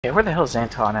Yeah, where the hell's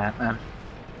Anton at, man?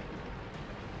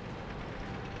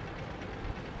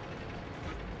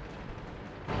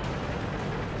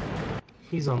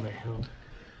 He's on the hill.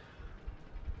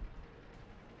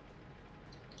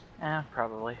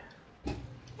 Probably.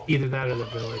 Either that or the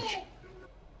village.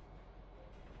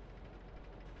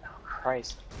 Oh,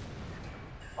 Christ.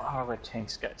 Oh, the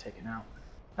tanks got taken out.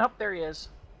 Nope, there he is.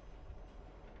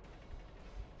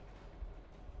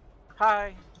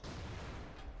 Hi.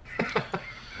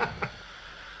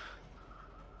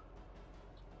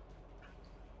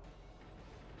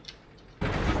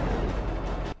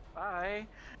 Bye.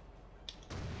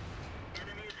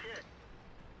 Enemy is hit.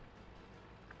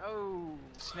 Oh,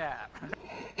 snap.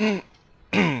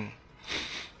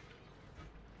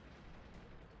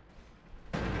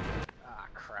 Ah,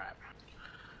 crap.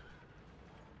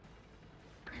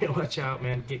 Watch out,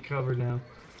 man. Get covered now.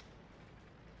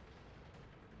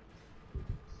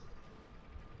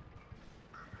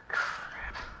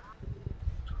 Crap.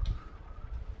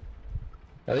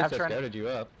 At least I'm I trying to- scouted you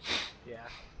up. Yeah.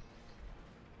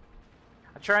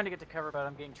 I'm trying to get to cover, but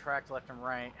I'm getting tracked left and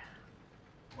right.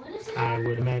 I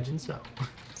would imagine so.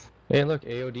 Hey, look,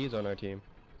 AOD's on our team.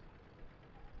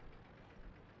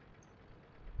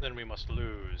 Then we must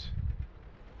lose.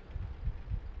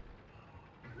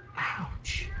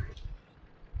 Ouch.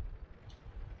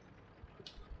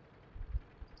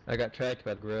 I got tracked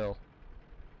by the grill.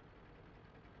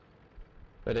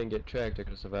 If I didn't get tracked, I could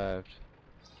have survived.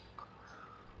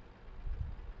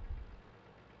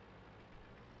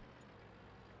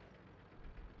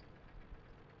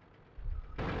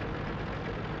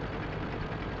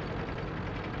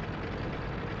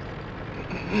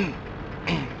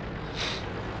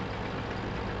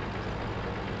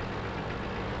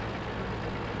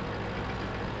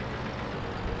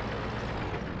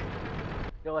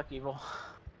 Good luck, Evil.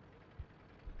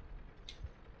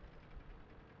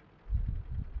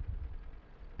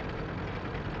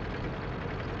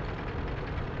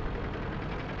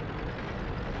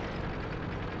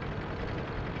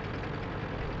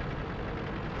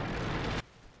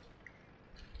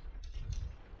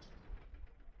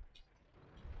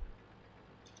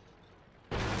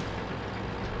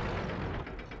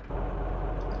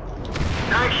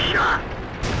 Nice shot.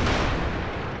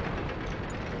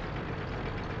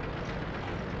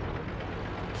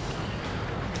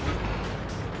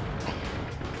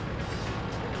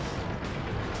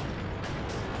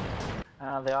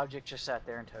 The object just sat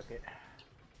there and took it.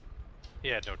 He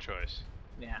had no choice.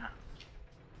 Yeah.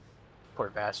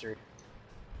 Poor bastard.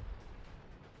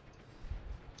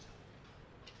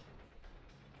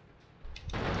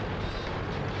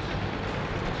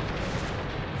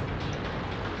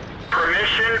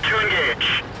 Permission to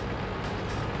engage.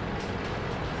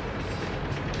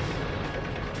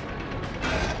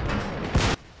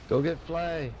 Go get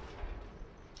Fly!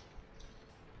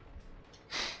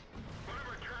 One of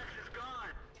our tracks is gone.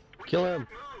 We Kill can't him.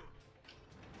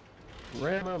 move.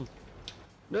 Ram him!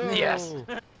 No! Yes. You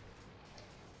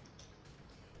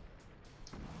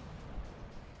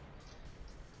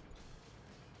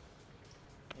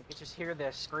could just hear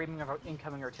the screaming of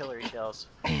incoming artillery shells.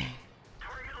 Target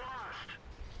lost.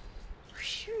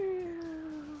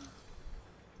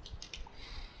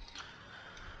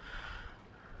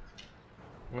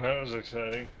 Well, that was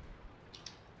exciting.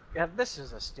 Yeah, this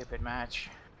is a stupid match.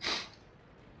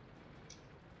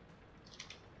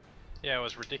 Yeah, it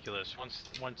was ridiculous. Once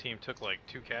one team took like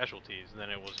 2 casualties, then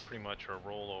it was pretty much a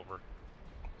rollover.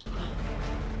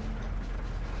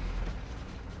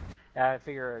 I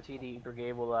figure our TD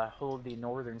brigade will hold the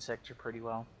northern sector pretty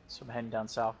well, so I'm heading down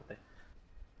south with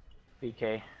the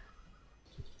VK.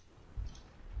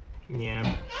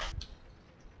 Yeah.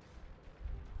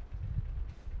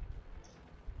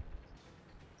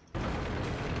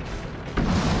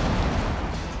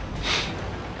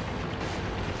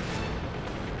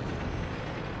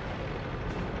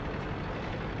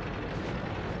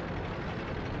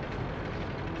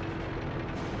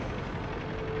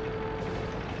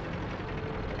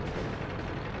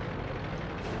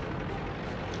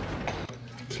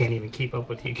 Can't even keep up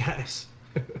with you guys.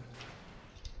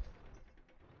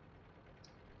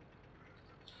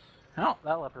 Oh,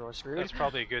 that leper was screwed. That's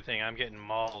probably a good thing. I'm getting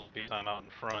mauled because I'm out in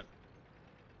front.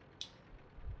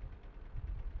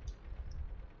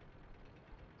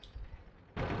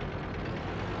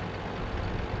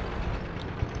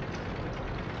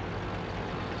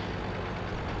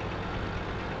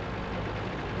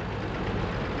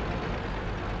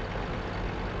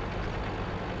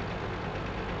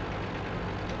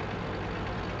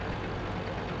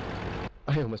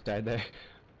 I almost died there.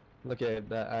 Look at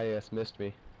that IS missed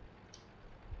me.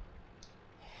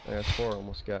 IS-4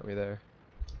 almost got me there.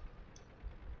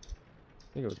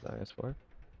 think it was the IS-4.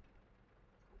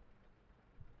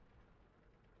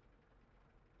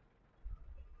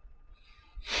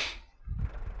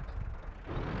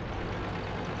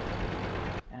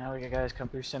 Now we got guys come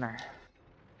through center.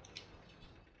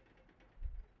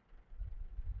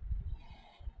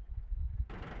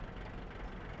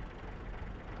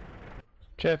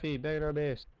 Chaffee, back at our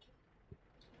base.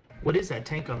 What is that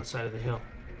tank on the side of the hill?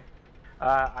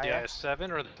 The IS.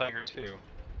 IS-7 or the Tiger 2?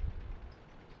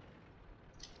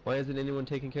 Why isn't anyone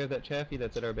taking care of that Chaffee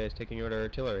that's at our base, taking out our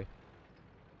artillery?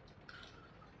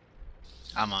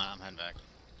 I'm heading back.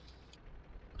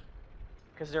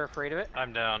 Because they're afraid of it.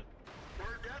 I'm down. We're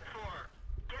dead for.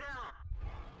 Get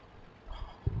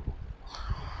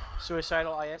out.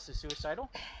 Suicidal IS is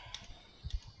suicidal.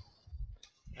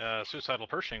 Suicidal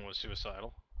Pershing was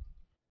suicidal.